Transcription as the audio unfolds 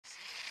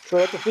So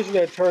after fishing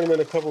that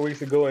tournament a couple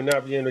weeks ago and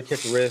not being able to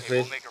catch a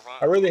redfish,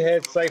 I really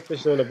had sight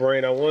fishing on the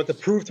brain. I wanted to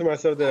prove to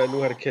myself that I knew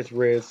how to catch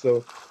reds.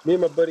 So me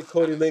and my buddy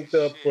Cody linked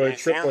up for a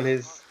trip on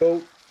his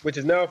boat, which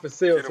is now for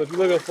sale. So if you're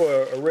looking for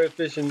a red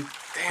fishing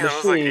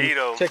machine,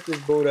 check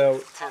this boat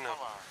out.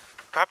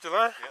 Popped your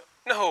line? Yep.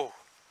 No.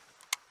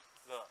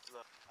 Look.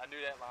 I knew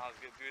that line was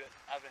good. Dude,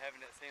 I've been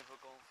having that same hook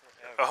on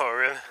forever. Oh,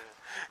 really?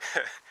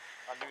 Yeah.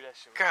 I knew that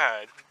shit.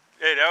 God.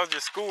 Hey, that was your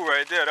school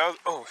right there. That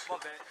was,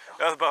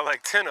 that was about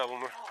like 10 of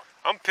them.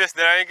 I'm pissed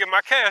that I ain't get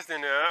my cast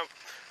in there.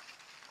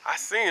 I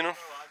seen them.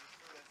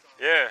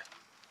 Yeah.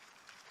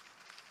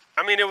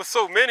 I mean, there was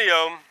so many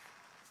of them.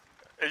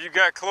 If you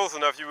got close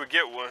enough, you would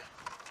get one.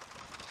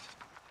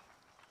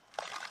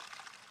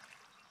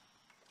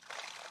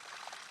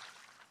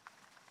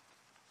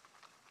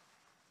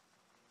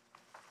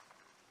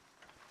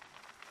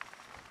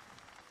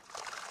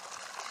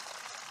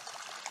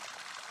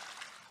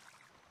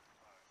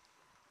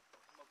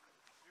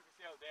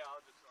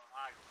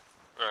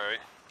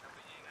 Alright.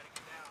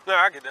 No,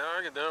 I get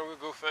down, we'll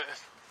go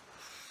fast.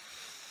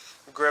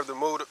 We'll grab the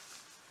motor,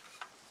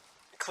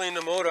 clean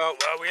the motor out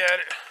while we at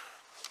it.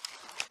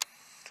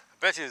 I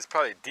bet you it's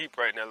probably deep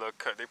right in that little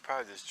cut. They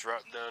probably just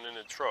dropped down in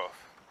the trough.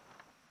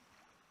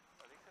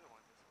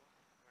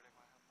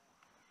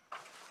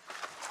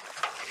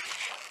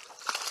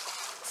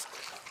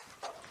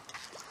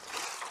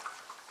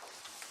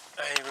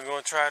 I ain't even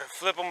gonna try to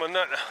flip them or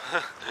nothing.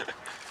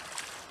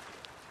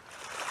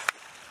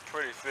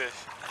 Pretty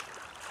fish.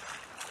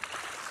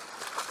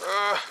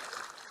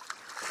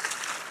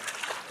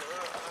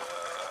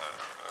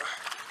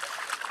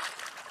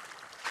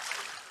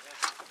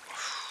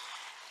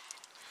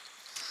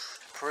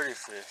 Pretty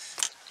fish.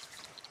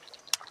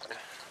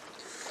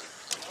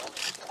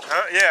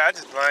 Huh? Yeah, I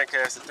just blind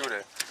casted through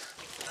there.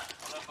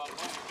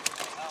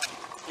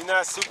 He's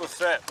not super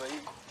fat, but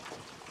he's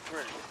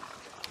pretty.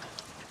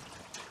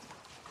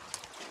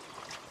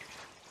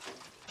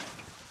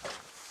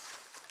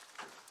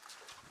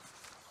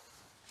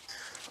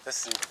 Let's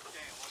see.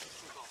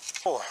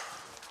 4.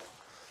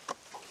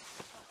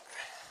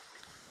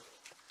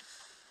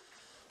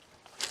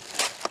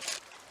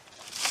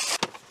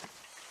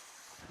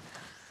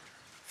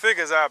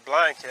 Figures I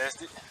blind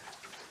cast it.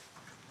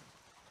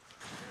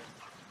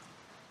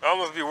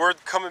 Almost be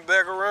worth coming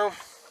back around.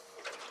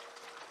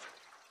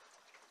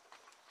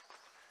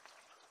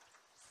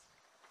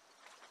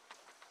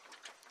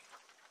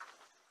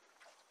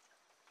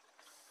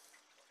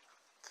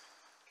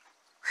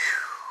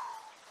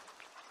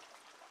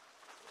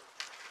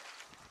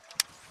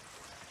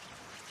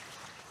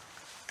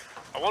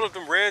 I wonder if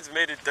them reds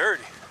made it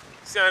dirty.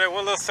 See how that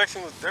one little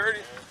section was dirty?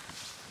 I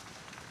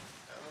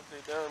don't know if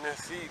they down there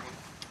feeding.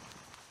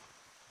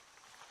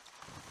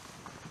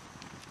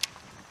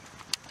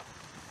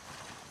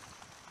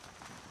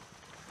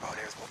 Oh,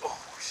 there's one. Oh,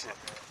 shit.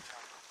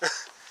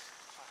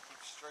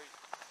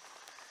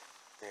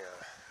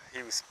 Yeah,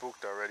 he was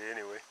spooked already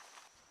anyway.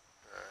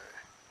 Alright.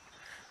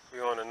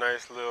 We're on a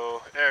nice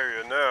little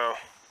area now.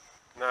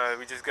 Now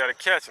we just gotta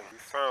catch him. We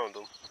found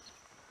him.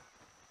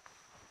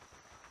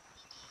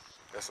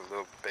 That's a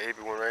little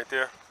baby one right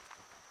there.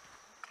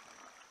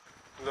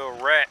 Little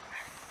rat.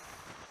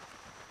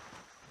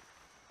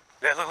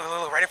 Yeah,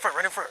 look, right in front.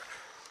 Oh,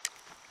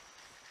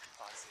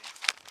 I see.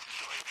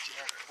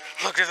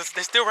 Look,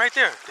 they're still right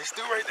there.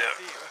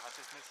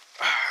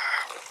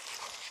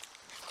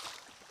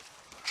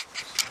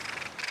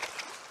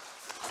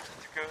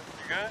 You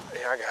good?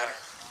 Yeah, I got it.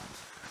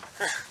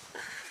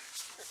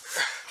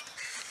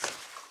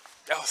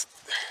 That was...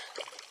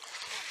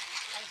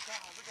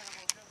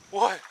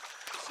 What?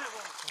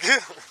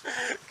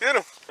 Get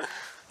him.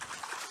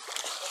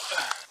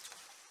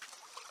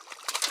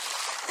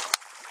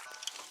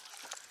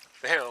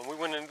 Damn, we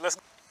went in, let's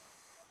go.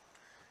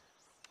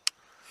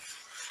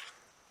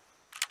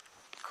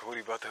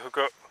 Cody about to hook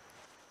up.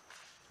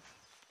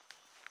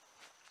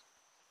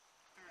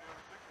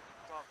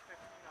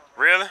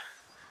 Really?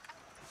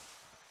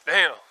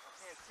 Damn.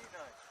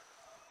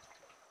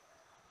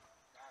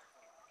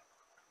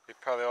 They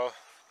probably all...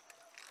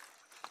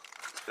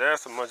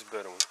 That's a much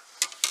better one.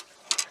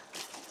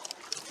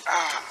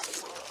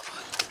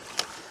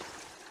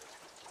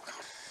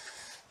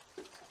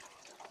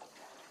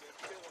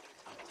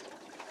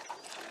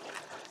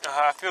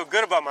 I feel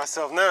good about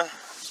myself now.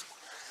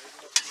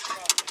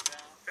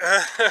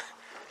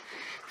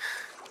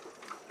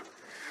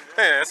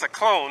 Yeah, it's a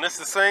clone. It's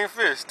the same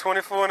fish,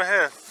 24 and a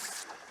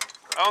half.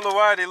 I don't know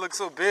why they look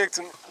so big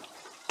to me.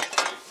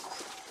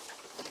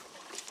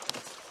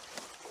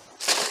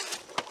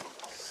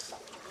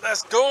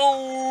 Let's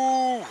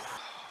go!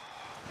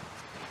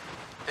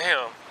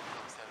 Damn.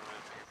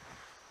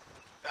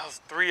 That was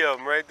 3 of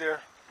them right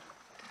there.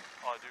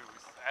 Oh, dude,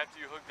 after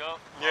you hooked up?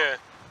 Yeah.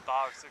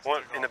 5 or 6.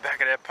 One in the back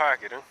of that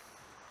pocket, huh?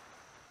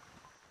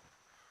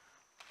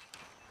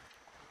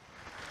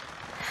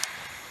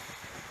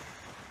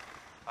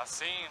 I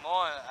seen him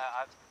on.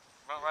 I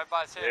went right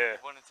by his head. Yeah.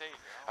 Wouldn't take it.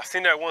 I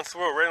seen that one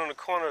swirl right on the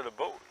corner of the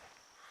boat.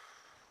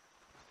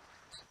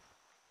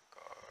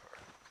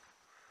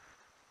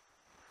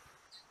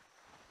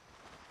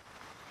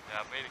 Yeah,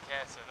 I made a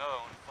cast to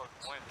another one.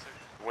 Fucking wind too.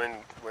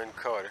 Wind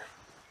caught it.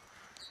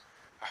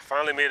 I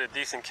finally made a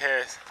decent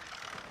cast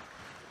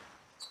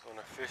on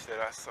a fish that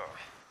I saw.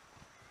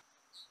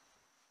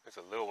 There's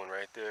a little one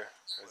right there.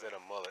 Or is that a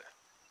mullet?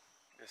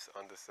 It's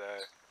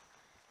underside.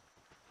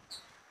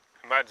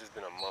 It might have just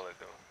been a mullet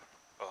though.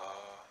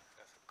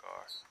 That's a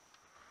gar.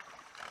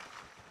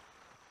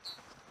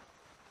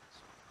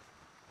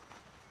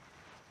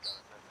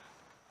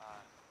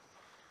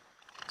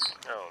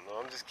 I don't know.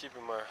 I'm just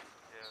keeping my.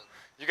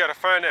 You gotta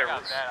find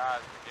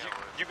that.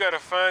 You gotta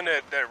find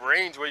that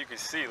range where you can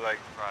see. Like,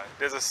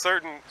 there's a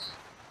certain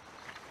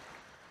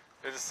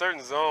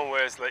zone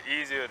where it's like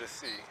easier to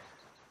see.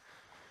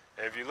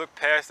 And if you look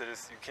past it,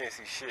 you can't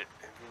see shit.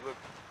 If you look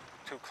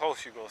too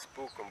close, you're gonna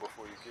spook them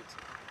before you get to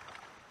it.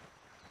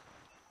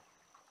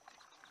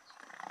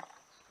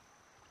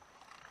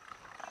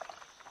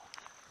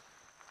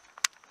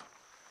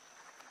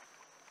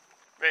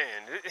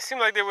 Man, it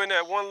seemed like they were in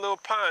that one little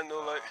pond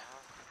though. Like,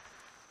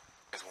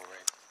 there's one right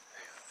there.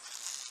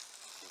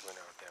 He went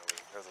out that way.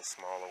 There's a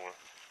smaller one.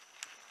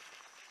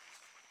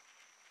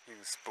 He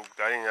was spooked.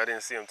 I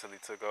didn't see him till he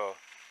took off.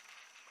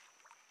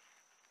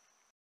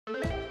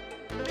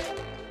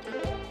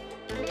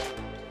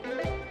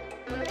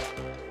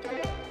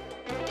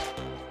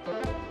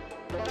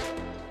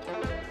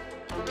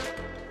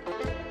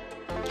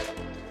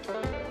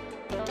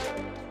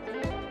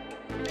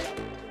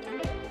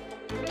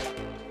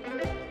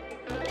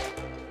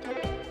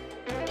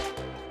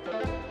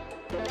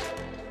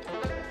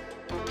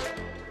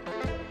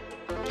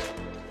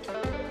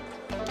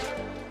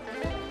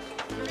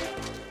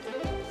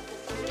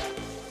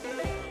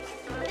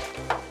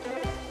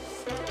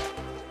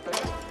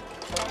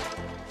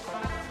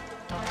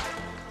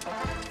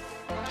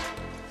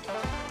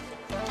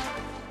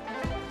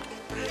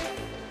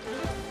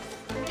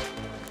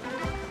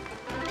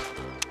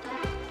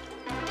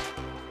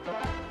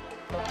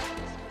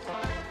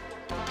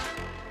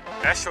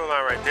 That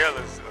shoreline right there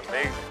looks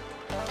amazing.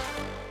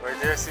 Right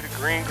there, see the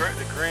green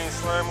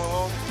slime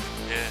all over?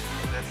 Yeah.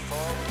 That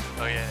fall?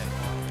 Oh yeah.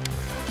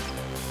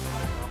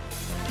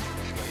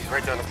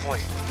 Right down the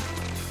point.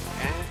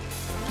 Yeah.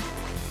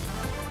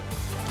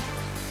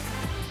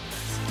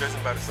 It's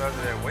judging by the size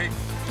of that weight.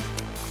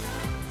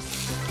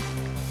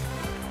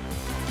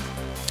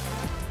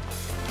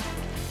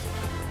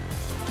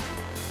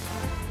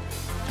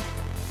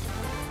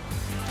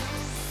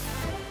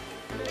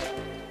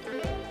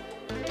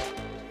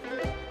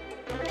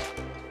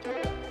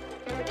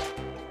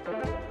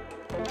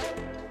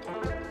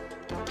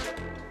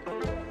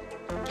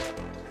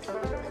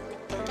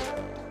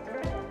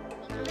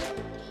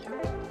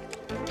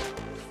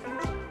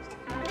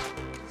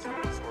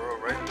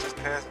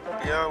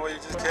 Beyond where you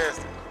just cast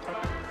it.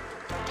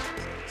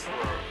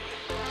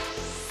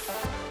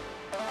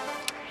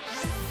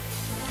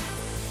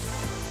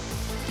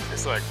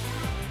 It's like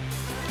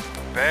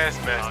bass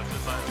master.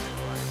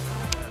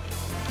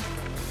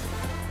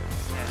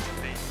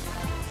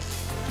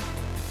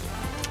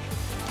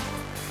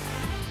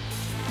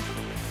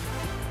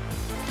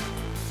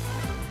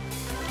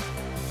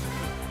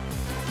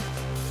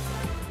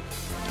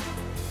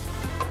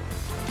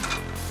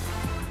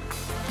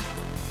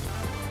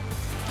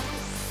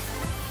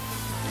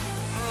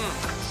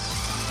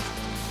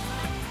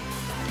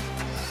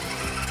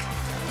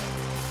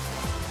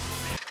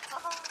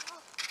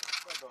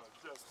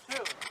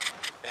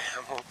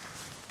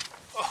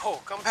 Oh,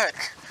 come back.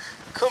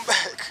 Come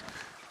back.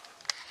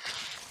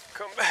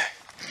 Come back.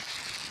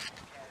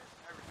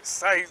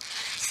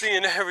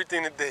 Seeing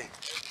everything today.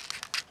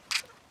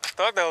 I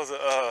thought that was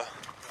I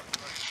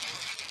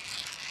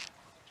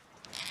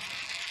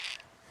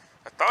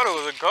thought it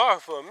was a gar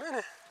for a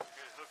minute.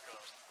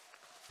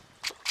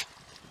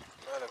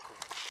 Medical.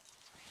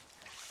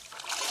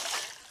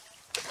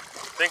 I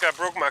think I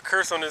broke my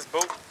curse on this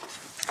boat.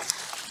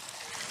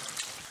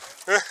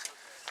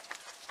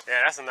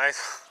 Yeah, that's a nice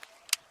one.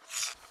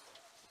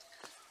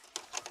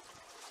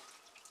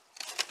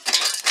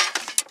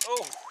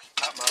 Oh, he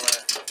popped my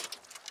line.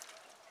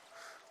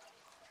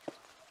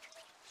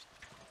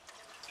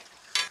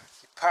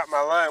 He popped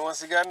my line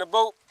once he got in the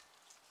boat.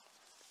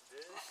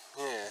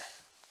 Yeah.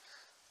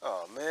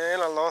 Oh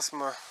man, I lost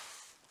my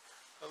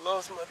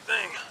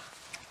thing.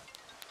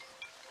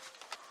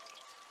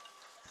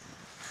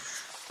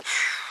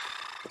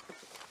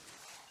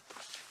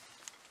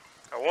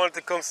 I wanted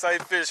to come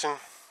sight fishing.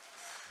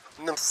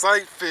 And them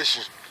sight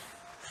fishing.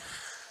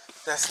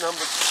 That's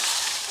number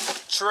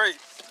trait.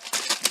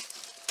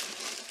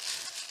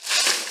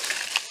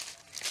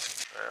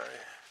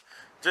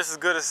 Just as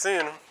good as seeing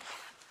them.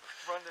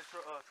 Run the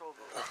troll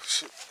boat. Oh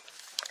shit.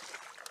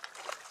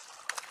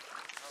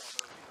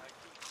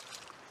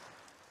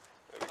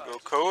 There we go,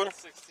 Cody.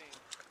 16.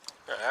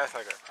 Yeah,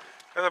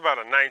 that's about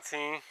a 19. If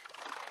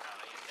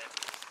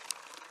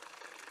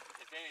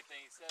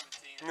anything,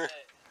 17.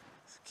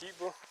 It's a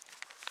keeper.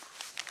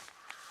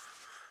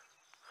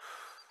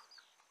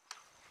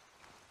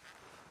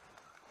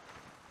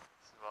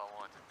 This is what I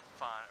wanted to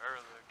find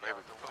earlier. There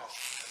we go. Oh,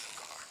 that's a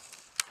gar.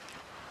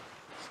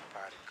 It's a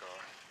body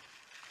gar.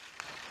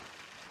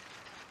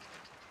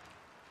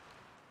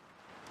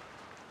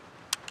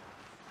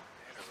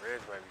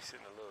 be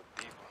sitting a little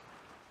deeper.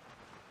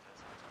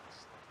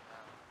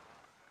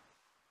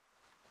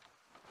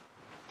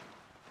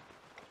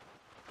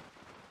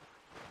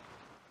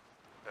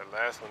 That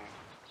last one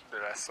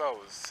that I saw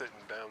was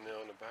sitting down there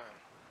on the bottom.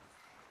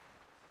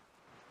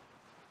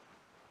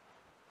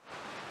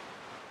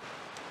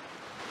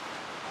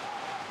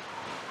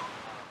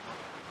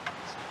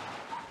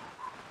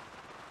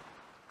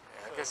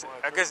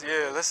 I guess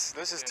yeah, let's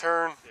just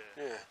turn.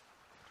 Yeah.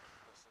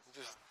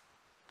 Just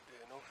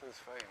no fence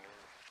fighting, man.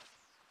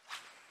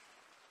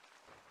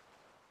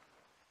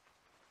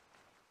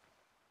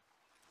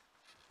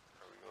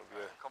 Are we gonna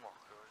be Come on,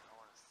 Corey. I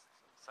want to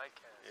sight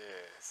cast.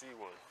 Yeah, see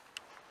one.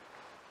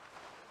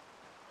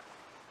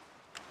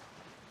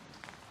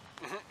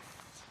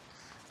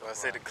 So I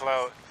say the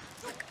cloud.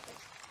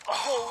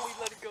 Oh, we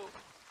let it go.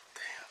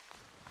 Damn.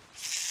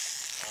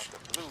 Out the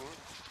blue.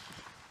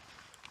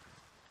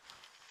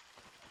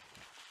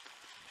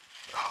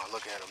 Oh,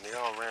 look at them. They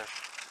all ran.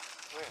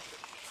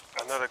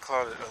 Another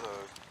cloud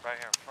right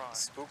here in front.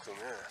 Spooked them,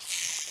 yeah.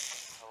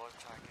 I was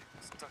trying to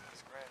get stuck in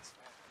this grass,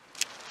 man.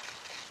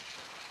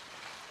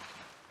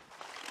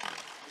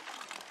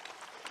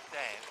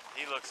 Dang,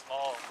 he looks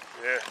small.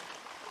 Yeah.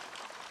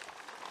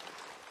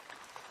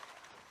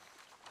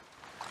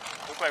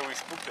 Looks like we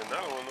spooked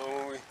another one though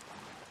when we. Yeah,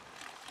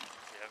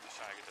 I'm just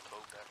trying to get the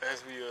boat back.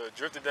 As we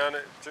drifted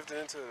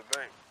into the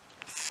bank.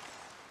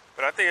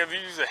 But I think if you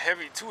use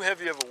too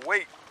heavy of a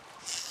weight,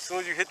 as soon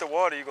as you hit the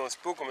water, you're gonna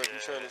spook them if you're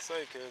trying to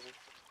sight cast it.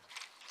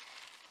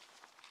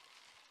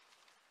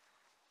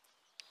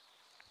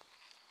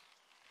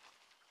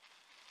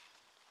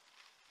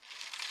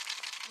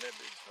 That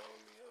bitch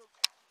following me up.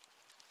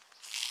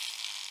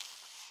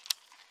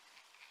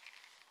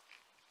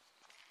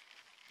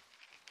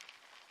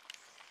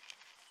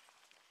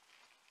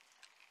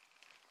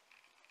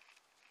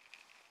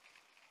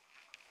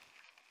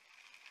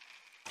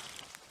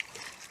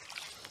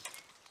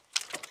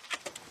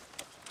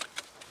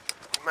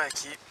 We might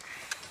keep.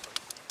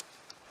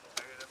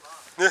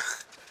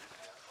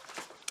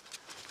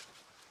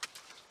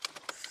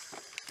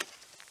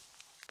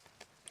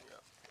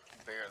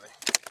 Barely.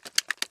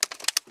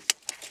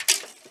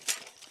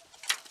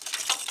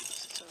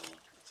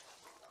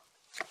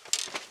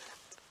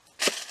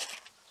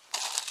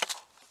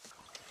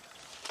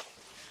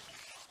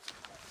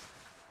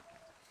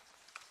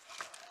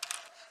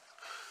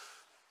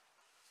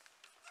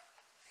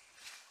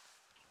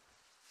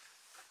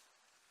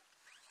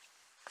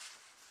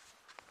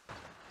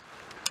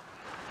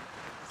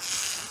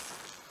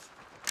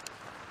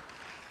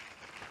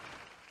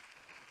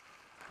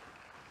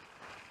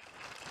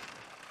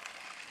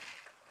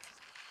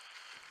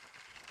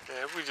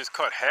 Yeah, if we just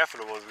caught half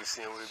of the ones we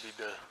seen, we'd be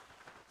done.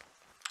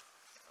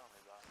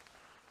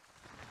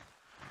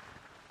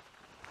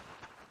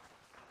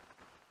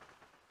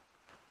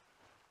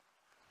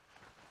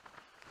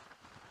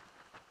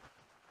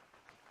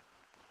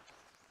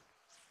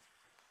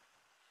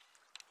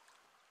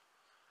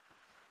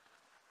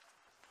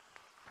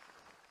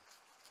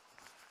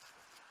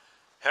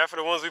 Half of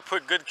the ones we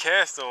put good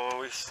cast on,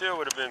 we still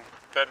would have been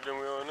better than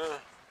we are now.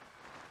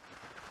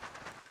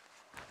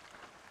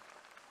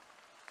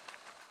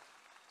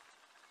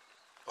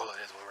 Oh,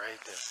 there's one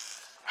right there.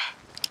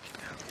 Get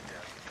down, get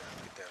down, get down,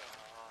 get down.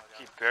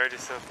 He buried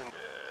himself in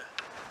there.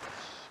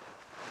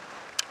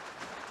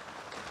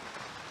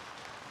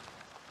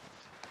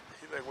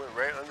 He like went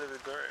right under the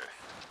grass.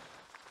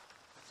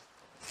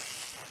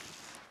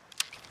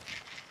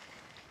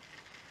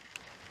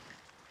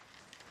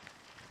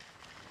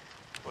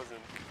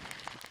 Wasn't.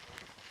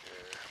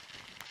 Yeah.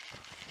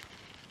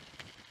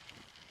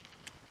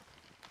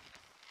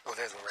 Oh,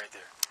 there's one right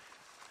there.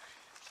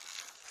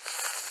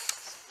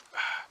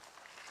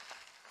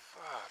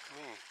 Fuck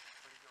me.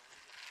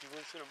 He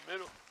went to the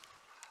middle.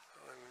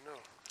 I don't even know.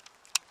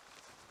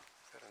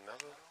 Is that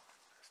another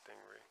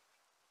stingray?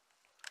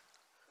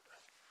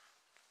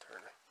 Turn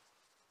it.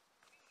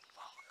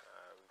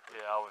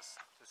 Yeah, I was.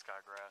 Just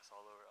got grass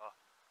all over.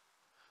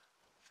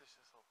 Fish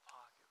this little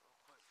pocket real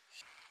quick.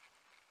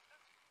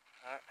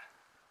 Alright.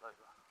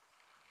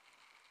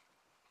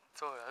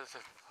 So I was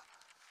just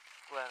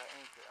glad I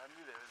aimed it. I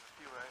knew there was a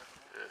few right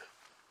there. Yeah.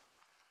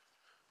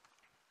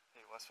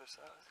 Hey, what's fish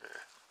size?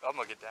 Yeah. I'm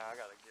gonna get down. I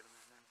gotta get him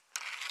in there.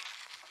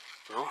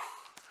 Oh,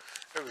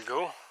 there we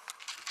go.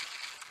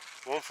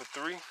 1 for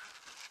 3.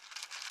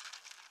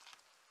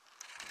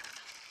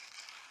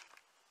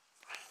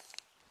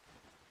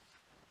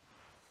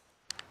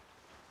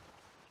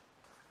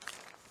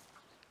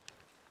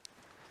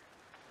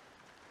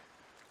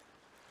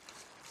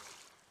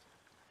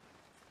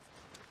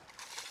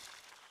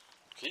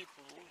 Keep.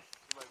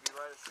 You might be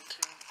right at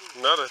 16 too.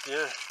 Another,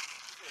 yeah.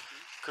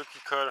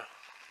 Cookie cutter.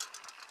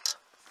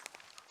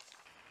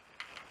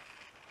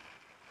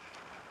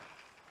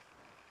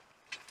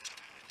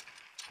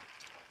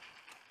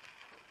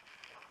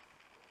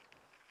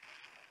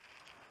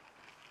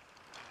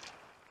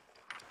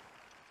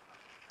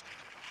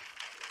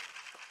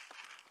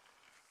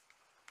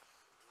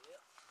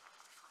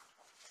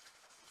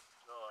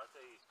 No, I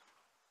tell you,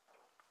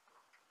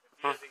 if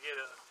you had to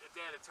get if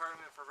they had a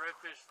tournament for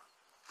redfish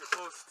the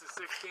closest to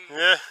 16,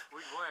 yeah,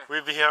 we'd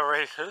win. we'd be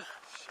outright. Huh?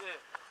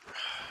 Shit.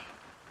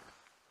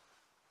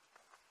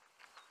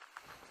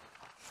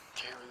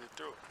 Can't really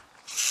do it.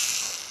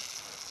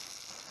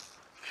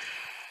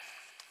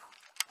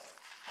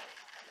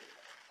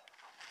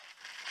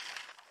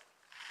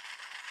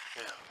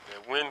 Yeah,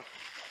 that wind.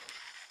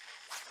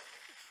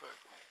 Fuck,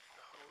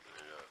 holding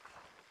it up.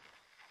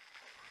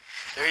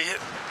 There he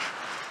is.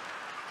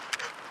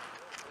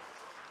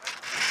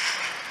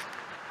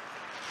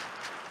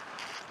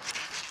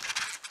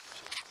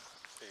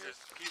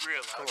 Just keep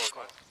real. Come on,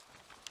 come on.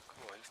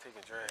 Come on, he's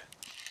taking drag.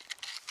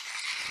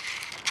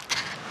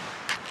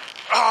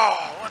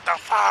 Oh, what the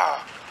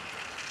fuck?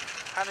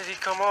 How did he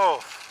come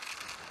off?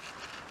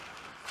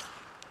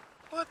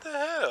 What the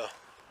hell?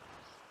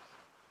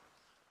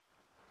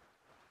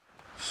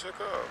 Shook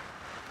up.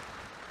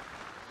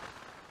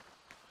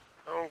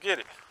 I don't get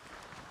it.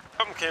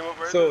 Something came up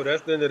right So there.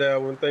 that's the end of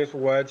that one. Thanks for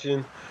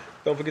watching.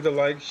 Don't forget to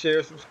like,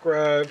 share,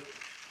 subscribe,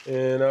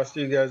 and I'll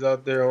see you guys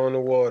out there on the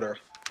water.